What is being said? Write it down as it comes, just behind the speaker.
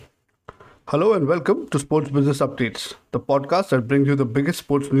Hello and welcome to Sports Business Updates, the podcast that brings you the biggest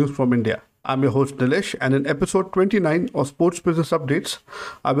sports news from India. I'm your host Nilesh, and in episode 29 of Sports Business Updates,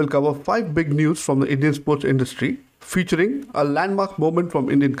 I will cover 5 big news from the Indian sports industry, featuring a landmark moment from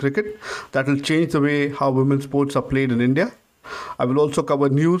Indian cricket that will change the way how women's sports are played in India. I will also cover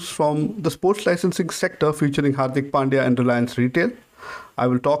news from the sports licensing sector featuring Hardik Pandya and Reliance Retail. I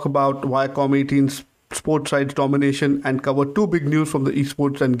will talk about Viacom 18's sports rights domination and cover 2 big news from the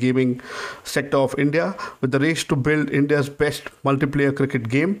esports and gaming sector of India with the race to build India's best multiplayer cricket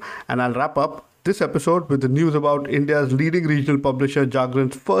game. And I'll wrap up this episode with the news about India's leading regional publisher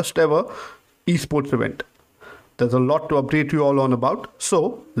Jagran's first ever esports event. There's a lot to update you all on about,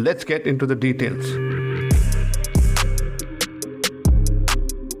 so let's get into the details.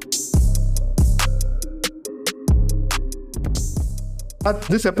 At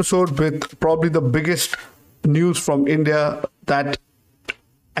this episode with probably the biggest news from India that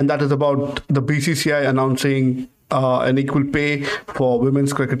is about the BCCI announcing an equal pay for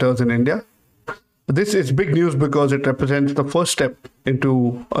women's cricketers in India. This is big news because it represents the first step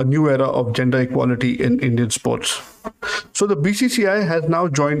into a new era of gender equality in Indian sports. So the BCCI has now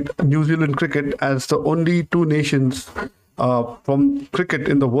joined New Zealand cricket as the only 2 nations from cricket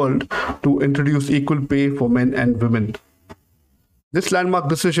in the world to introduce equal pay for men and women. This landmark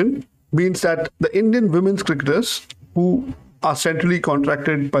decision means that the Indian women's cricketers who are centrally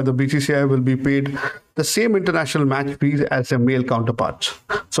contracted by the BCCI will be paid the same international match fees as their male counterparts.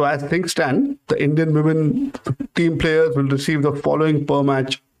 So as things stand, the Indian women team players will receive the following per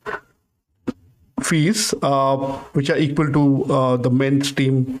match fees, which are equal to the men's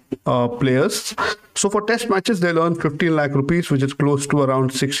team players. So for test matches, they'll earn 15 lakh rupees, which is close to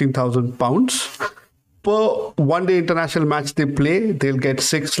around 16,000 pounds. Per one-day international match they play, they'll get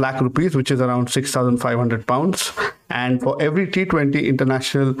 6 lakh rupees, which is around 6,500 pounds. And for every T20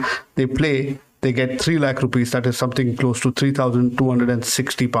 international they play, they get 3 lakh rupees. That is something close to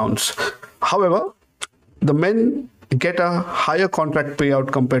 3,260 pounds. However, the men get a higher contract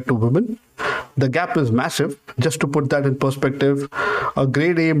payout compared to women. The gap is massive. Just to put that in perspective, a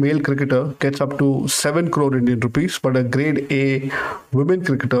grade A male cricketer gets up to 7 crore Indian rupees, but a grade A women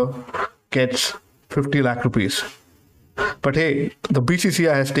cricketer gets 50 lakh rupees. But hey, the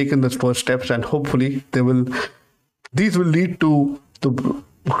BCCI has taken this first steps, and hopefully these will lead to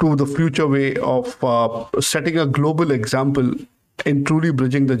the future way of setting a global example in truly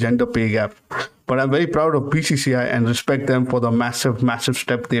bridging the gender pay gap. But I'm very proud of BCCI and respect them for the massive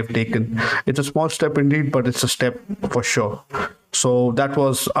step they've taken. It's a small step indeed, but it's a step for sure. So that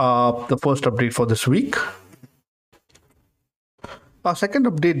was the first update for this week. Our second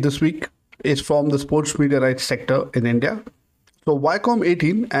update this week is from the sports media rights sector in India. So Viacom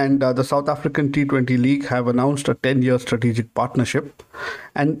 18 and the South African T20 League have announced a 10-year strategic partnership.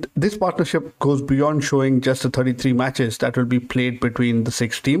 And this partnership goes beyond showing just the 33 matches that will be played between the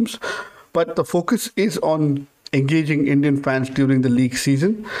 6 teams. But the focus is on engaging Indian fans during the league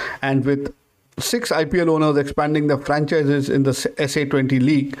season. And with 6 IPL owners expanding their franchises in the SA20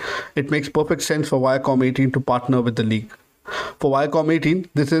 League, it makes perfect sense for Viacom 18 to partner with the league. For Viacom 18,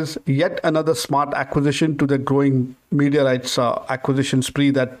 this is yet another smart acquisition to the growing media rights acquisition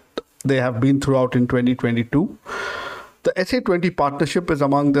spree that they have been throughout in 2022. The SA20 partnership is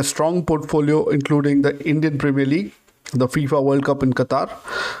among the strong portfolio, including the Indian Premier League, the FIFA World Cup in Qatar,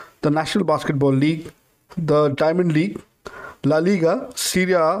 the National Basketball League, the Diamond League, La Liga,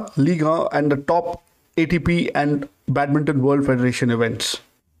 Serie A, Liga, and the top ATP and Badminton World Federation events.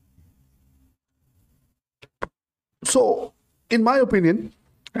 So, in my opinion,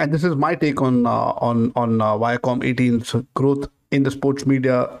 and this is my take on Viacom 18's growth in the sports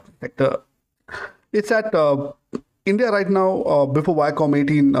media sector, it's that India right now, before Viacom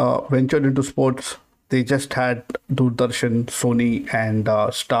 18 ventured into sports, they just had Doordarshan, Sony, and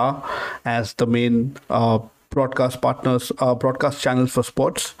Star as the main broadcast partners, broadcast channels for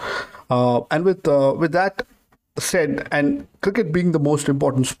sports. And with that said, and cricket being the most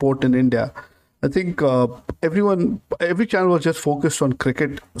important sport in India, I think every channel was just focused on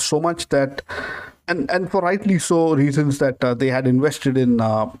cricket so much that, and for rightly so reasons, that they had invested in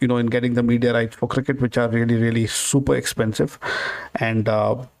in getting the media rights for cricket, which are really, really super expensive. And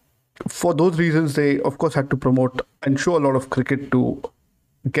for those reasons, they of course had to promote and show a lot of cricket to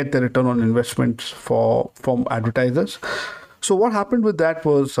get the return on investments from advertisers. So what happened with that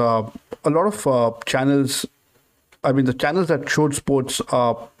was a lot of channels, the channels that showed sports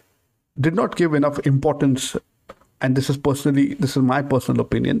did not give enough importance, and this is my personal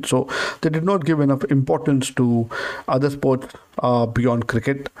opinion. So they did not give enough importance to other sports beyond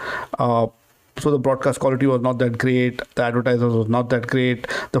cricket. So the broadcast quality was not that great. The advertisers was not that great.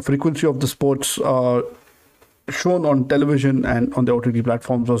 The frequency of the sports shown on television and on the OTT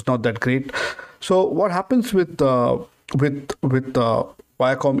platforms was not that great. So what happens with Viacom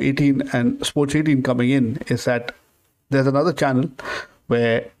 18 and Sports 18 coming in is that there's another channel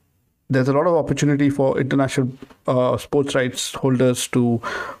where there's a lot of opportunity for international sports rights holders to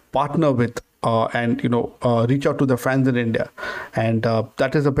partner with and reach out to the fans in India, and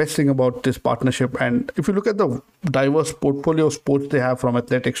that is the best thing about this partnership. And if you look at the diverse portfolio of sports they have, from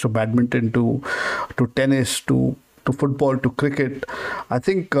athletics to badminton to tennis to football to cricket, I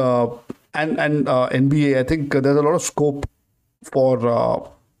think and NBA, I think there's a lot of scope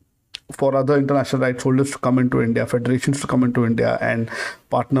for other international rights holders to come into India, federations to come into India and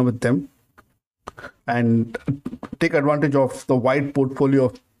partner with them and take advantage of the wide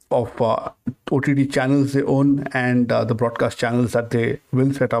portfolio of OTT channels they own and the broadcast channels that they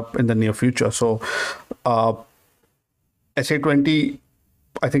will set up in the near future. So SA20,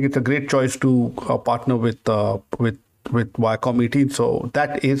 I think it's a great choice to partner with Viacom 18. So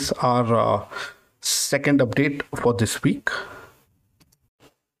that is our second update for this week.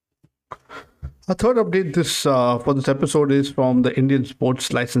 A third update for this episode is from the Indian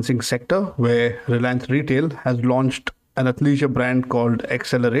sports licensing sector, where Reliance Retail has launched an athleisure brand called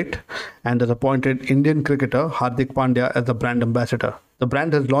Accelerate and has appointed Indian cricketer Hardik Pandya as the brand ambassador. The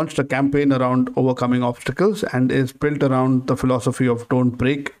brand has launched a campaign around overcoming obstacles and is built around the philosophy of don't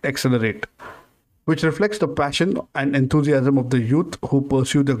break, accelerate, which reflects the passion and enthusiasm of the youth who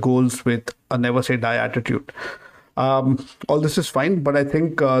pursue their goals with a never say die attitude. All this is fine, but I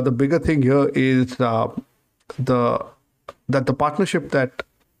think the bigger thing here is the partnership that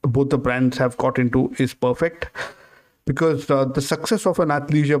both the brands have got into is perfect, because the success of an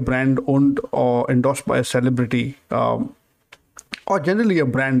athleisure brand owned or endorsed by a celebrity, or generally a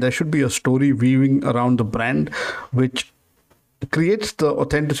brand, there should be a story weaving around the brand, which creates the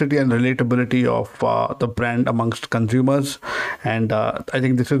authenticity and relatability of the brand amongst consumers. And I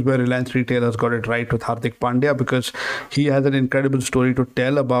think this is where Reliance Retail has got it right with Hardik Pandya, because he has an incredible story to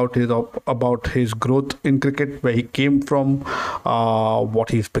tell about his growth in cricket, where he came from,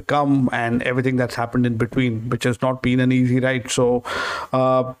 what he's become, and everything that's happened in between, which has not been an easy ride. So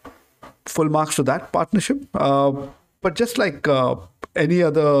full marks to that partnership. But just like any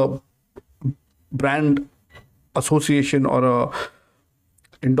other brand association or a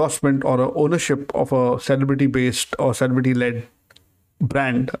endorsement or a ownership of a celebrity based or celebrity led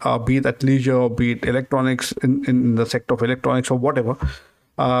brand, be it athleisure or be it electronics, in the sector of electronics or whatever,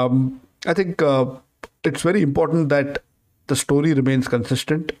 I think it's very important that the story remains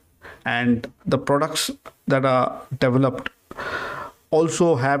consistent and the products that are developed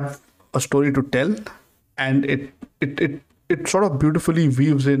also have a story to tell, and it sort of beautifully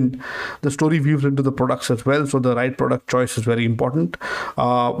weaves into the products as well. So the right product choice is very important,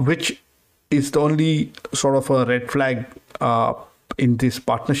 which is the only sort of a red flag in this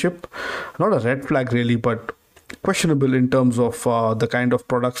partnership. Not a red flag really, but questionable in terms of the kind of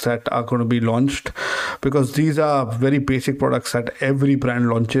products that are going to be launched, because these are very basic products that every brand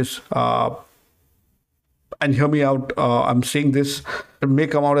launches. And hear me out, I'm saying this, it may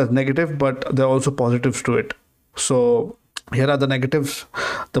come out as negative, but there are also positives to it. So here are the negatives.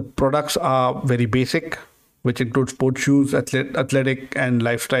 The products are very basic, which includes sports shoes, athletic and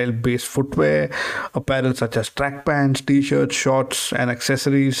lifestyle-based footwear, apparel such as track pants, t-shirts, shorts, and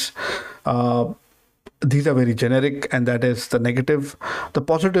accessories. These are very generic, and that is the negative. The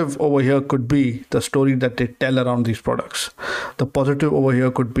positive over here could be the story that they tell around these products. The positive over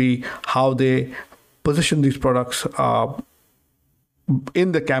here could be how they position these products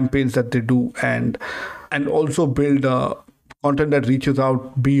in the campaigns that they do, and also build content that reaches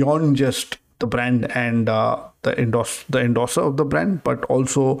out beyond just the brand and the endorser of the brand, but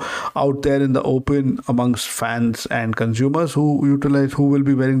also out there in the open amongst fans and consumers who will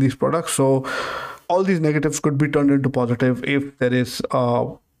be wearing these products. So all these negatives could be turned into positive if there is a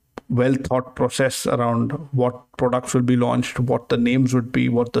well thought process around what products will be launched, what the names would be,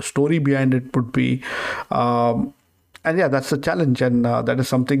 what the story behind it would be. And yeah, that's the challenge, and that is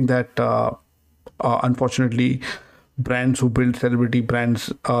something that unfortunately brands who build celebrity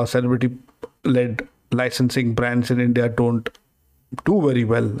brands, celebrity-led licensing brands in India don't do very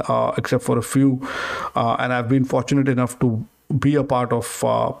well, except for a few. And I've been fortunate enough to be a part of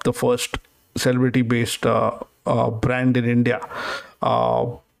the first celebrity-based brand in India.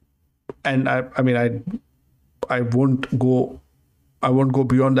 And I won't go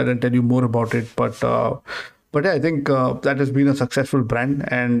beyond that and tell you more about it, but yeah, I think that has been a successful brand,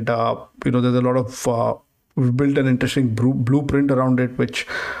 and there's a lot of we've built an interesting blueprint around it, which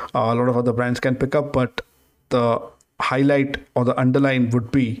a lot of other brands can pick up. But the highlight or the underline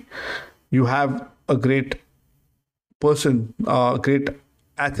would be you have a great person, a great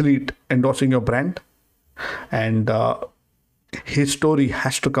athlete endorsing your brand, and his story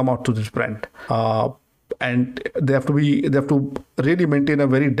has to come out to this brand. And they have to really maintain a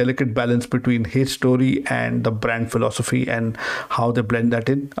very delicate balance between his story and the brand philosophy and how they blend that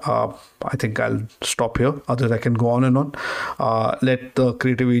in. I think I'll stop here. Others I can go on and on. Let the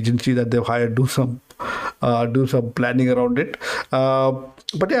creative agency that they've hired do some planning around it.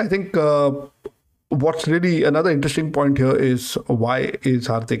 But yeah, I think what's really another interesting point here is why is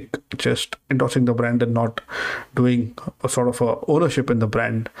Hardik just endorsing the brand and not doing a sort of a ownership in the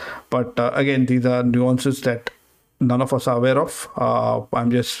brand? But again, these are nuances that none of us are aware of.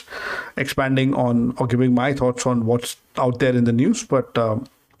 I'm just expanding on or giving my thoughts on what's out there in the news. But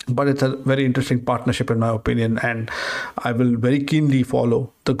it's a very interesting partnership in my opinion, and I will very keenly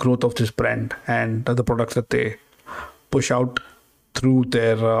follow the growth of this brand and the products that they push out through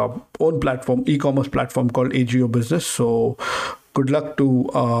their own platform, e-commerce platform called AGO Business. So good luck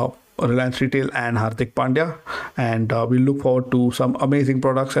to Reliance Retail and Hardik Pandya, and we look forward to some amazing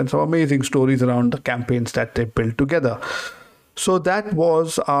products and some amazing stories around the campaigns that they built together. So that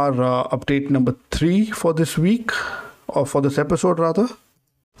was our update number 3 for this week, or for this episode rather.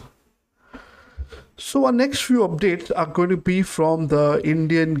 So our next few updates are going to be from the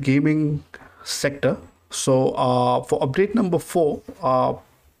Indian gaming sector. So for update number 4,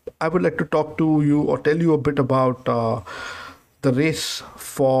 I would like to talk to you or tell you a bit about the race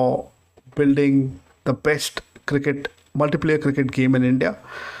for building the best multiplayer cricket game in India.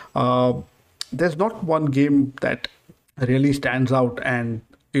 There's not one game that really stands out and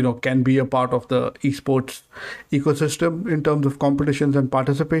can be a part of the esports ecosystem in terms of competitions and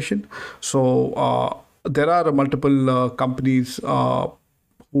participation. So there are multiple companies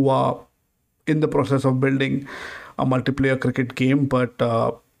who are in the process of building a multiplayer cricket game, but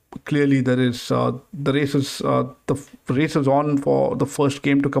clearly there is the race is on for the first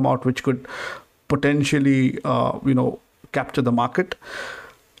game to come out, which could potentially capture the market.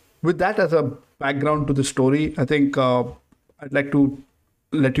 With that as a background to the story, I think I'd like to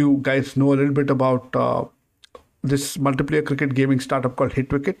let you guys know a little bit about this multiplayer cricket gaming startup called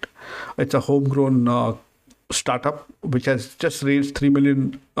Hitwicket. It's a homegrown startup which has just raised $3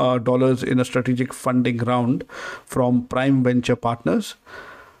 million in a strategic funding round from Prime Venture Partners.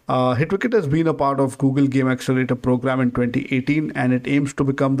 Hitwicket has been a part of Google Game Accelerator program in 2018, and it aims to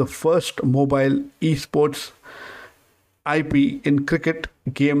become the first mobile esports IP in cricket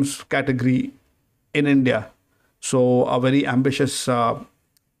games category in India. So a very ambitious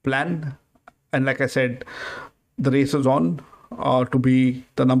plan, and like I said, the race is on to be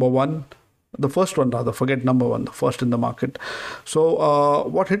the first one rather, forget number one, the first in the market. So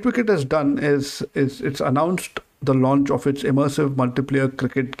what Hitwicket has done is it's announced the launch of its immersive multiplayer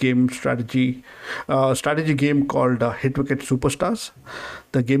cricket game strategy game called Hitwicket Superstars.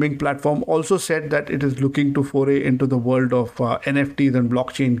 The gaming platform also said that it is looking to foray into the world of NFTs and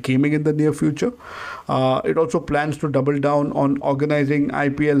blockchain gaming in the near future. It also plans to double down on organizing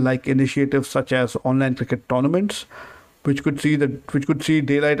IPL-like initiatives such as online cricket tournaments, which could see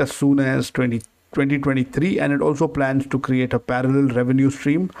daylight as soon as 2023, and it also plans to create a parallel revenue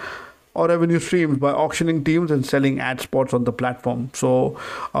streams by auctioning teams and selling ad spots on the platform. So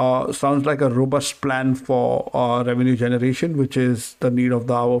sounds like a robust plan for revenue generation, which is the need of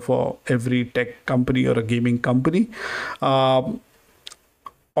the hour for every tech company or a gaming company. On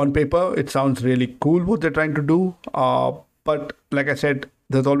paper, it sounds really cool what they're trying to do. But like I said,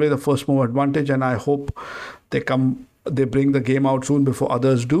 there's always a first move advantage, and I hope they bring the game out soon before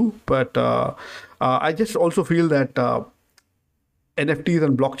others do. But I just also feel that NFTs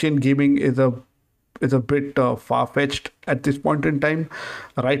and blockchain gaming is a bit far-fetched at this point in time.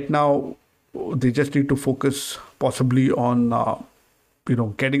 Right now, they just need to focus possibly on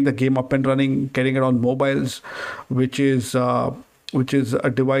getting the game up and running, getting it on mobiles, which is a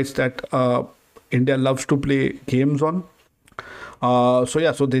device that India loves to play games on.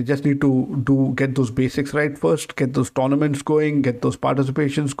 So they just need to get those basics right first, get those tournaments going, get those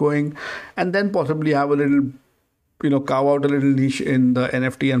participations going, and then possibly have a little, carve out a little niche in the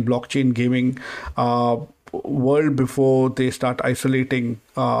NFT and blockchain gaming world before they start isolating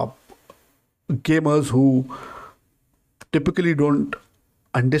gamers who typically don't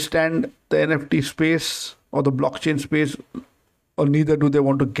understand the NFT space or the blockchain space, or neither do they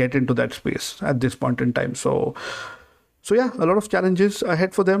want to get into that space at this point in time. So yeah, a lot of challenges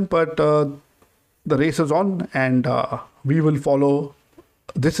ahead for them, but the race is on, and we will follow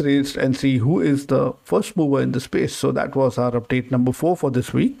this race and see who is the first mover in the space. So that was our update number 4 for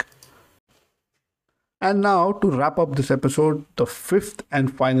this week. And now to wrap up this episode, the fifth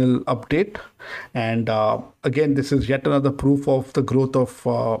and final update. And again, this is yet another proof of the growth of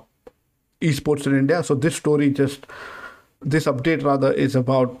esports in India. So this update rather is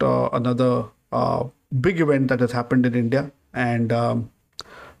about another big event that has happened in India. And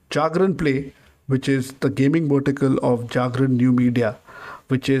Jagran Play, which is the gaming vertical of Jagran New Media,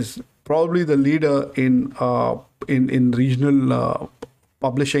 which is probably the leader in regional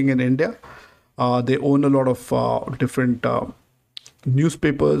publishing in India. They own a lot of different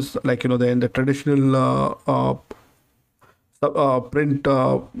newspapers, like they're in the traditional print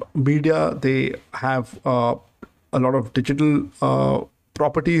media. They have a lot of digital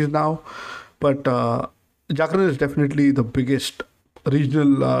properties now, but Jagran is definitely the biggest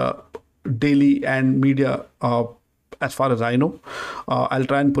regional daily and media as far as I know. I'll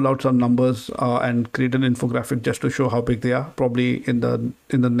try and pull out some numbers and create an infographic just to show how big they are, probably in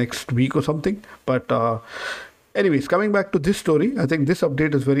the next week or something. But anyways, coming back to this story, I think this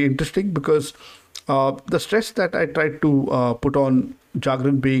update is very interesting because the stress that I tried to put on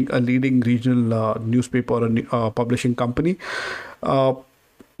Jagran being a leading regional newspaper or publishing company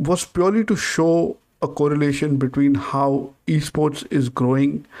was purely to show a correlation between how esports is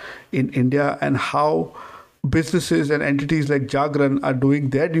growing in India and how businesses and entities like Jagran are doing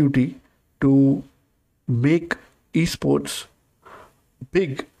their duty to make esports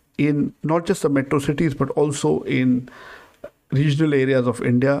big in not just the metro cities but also in regional areas of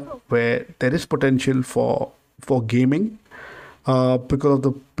India where there is potential for gaming because of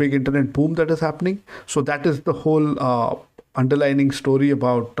the big internet boom that is happening. So that is the whole underlining story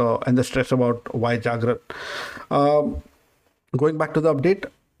about and the stress about why Jagran. Going back to the update,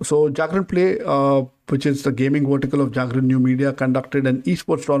 so Jagran Play, which is the gaming vertical of Jagran New Media, conducted an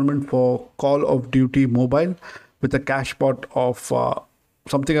esports tournament for Call of Duty Mobile with a cash pot of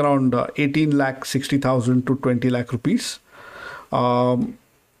something around 18,60,000 to 20 lakh rupees.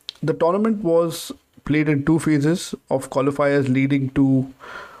 The tournament was played in 2 phases of qualifiers, leading to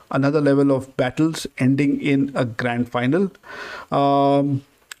another level of battles ending in a grand final.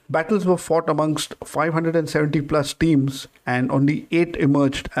 Battles were fought amongst 570 plus teams and only 8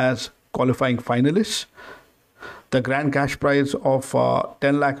 emerged as qualifying finalists. The grand cash prize of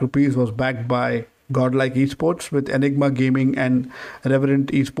 10 lakh rupees was backed by Godlike Esports, with Enigma Gaming and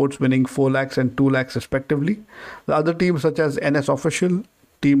Reverent Esports winning 4 lakhs and 2 lakhs respectively. The other teams such as NS Official,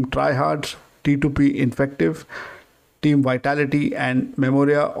 Team Tryhards, T2P Infective, Team Vitality and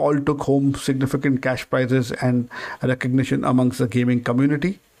Memoria all took home significant cash prizes and recognition amongst the gaming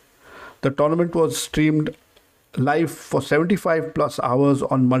community. The tournament was streamed live for 75 plus hours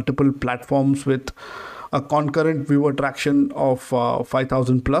on multiple platforms with a concurrent viewer traction of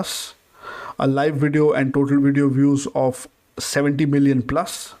 5,000 plus, a live video and total video views of 70 million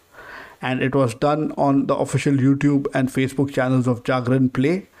plus, and it was done on the official YouTube and Facebook channels of Jagran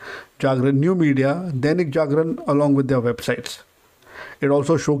Play, Jagran New Media, Dainik Jagran, along with their websites. It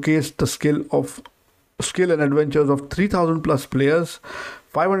also showcased the skill and adventures of 3,000 plus players,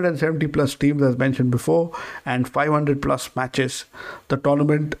 570 plus teams as mentioned before, and 500 plus matches. The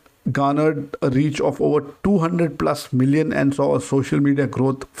tournament garnered a reach of over 200 plus million and saw a social media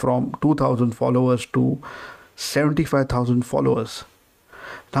growth from 2,000 followers to 75,000 followers.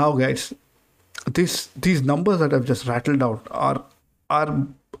 Now guys, these numbers that I've just rattled out are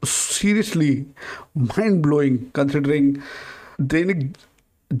seriously mind-blowing, considering Jagran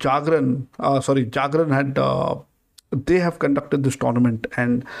had they have conducted this tournament,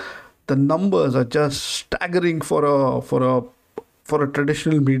 and the numbers are just staggering for a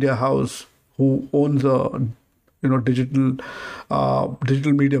traditional media house who owns a digital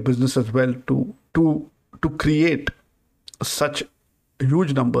media business as well to create such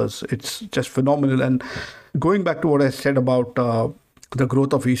huge numbers. It's just phenomenal. And going back to what I said about the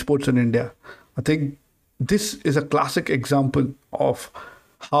growth of esports in India, I think this is a classic example of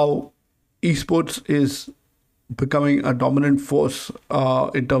how esports is becoming a dominant force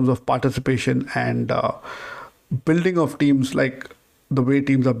in terms of participation and building of teams, like the way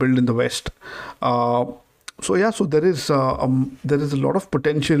teams are built in the West. So there is a lot of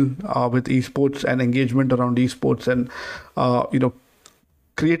potential with esports and engagement around esports, and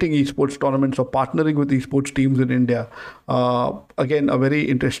creating esports tournaments or partnering with esports teams in India. Again, a very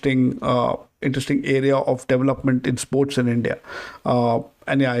interesting area of development in sports in India.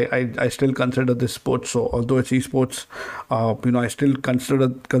 And yeah, I still consider this sports. So although it's esports, I still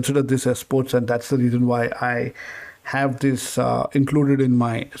consider this as sports, and that's the reason why I have this included in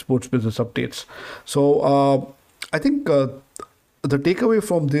my sports business updates. So I think the takeaway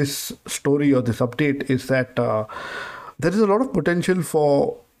from this story or this update is that there is a lot of potential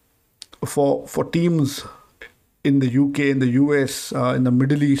for teams in the UK, in the US, in the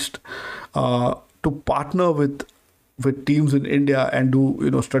Middle East, to partner with teams in India and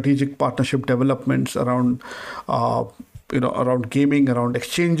do strategic partnership developments around around gaming, around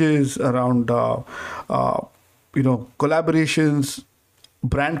exchanges, around collaborations,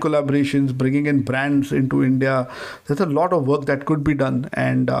 brand collaborations, bringing in brands into India. There's a lot of work that could be done,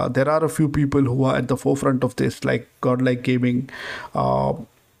 and there are a few people who are at the forefront of this, like Godlike Gaming,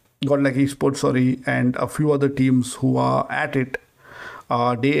 Godlike Esports, sorry, and a few other teams who are at it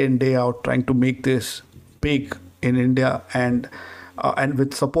day in day out, trying to make this big in India, and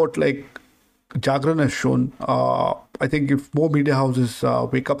with support like Jagran has shown. I think if more media houses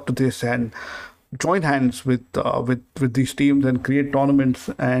wake up to this and join hands with these teams and create tournaments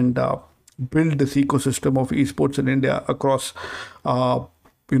and build this ecosystem of esports in India across multiplayer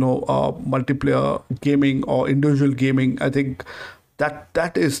gaming or individual gaming, I think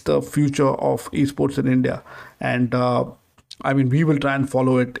that is the future of esports in India. And we will try and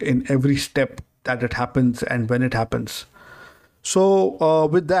follow it in every step that it happens and when it happens. So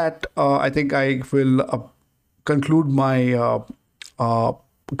with that, I think I will conclude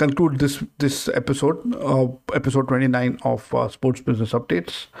this episode, episode 29 of Sports Business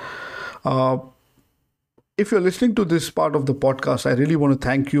Updates. If you're listening to this part of the podcast, I really want to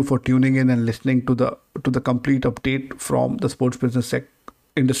thank you for tuning in and listening to the complete update from the sports business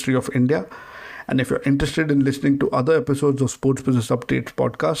industry of India. And if you're interested in listening to other episodes of Sports Business Updates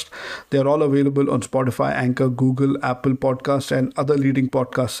podcast, they are all available on Spotify, Anchor, Google, Apple Podcasts, and other leading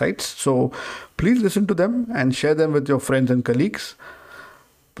podcast sites. So please listen to them and share them with your friends and colleagues.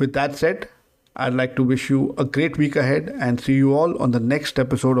 With that said, I'd like to wish you a great week ahead and see you all on the next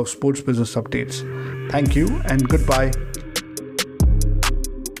episode of Sports Business Updates. Thank you and goodbye.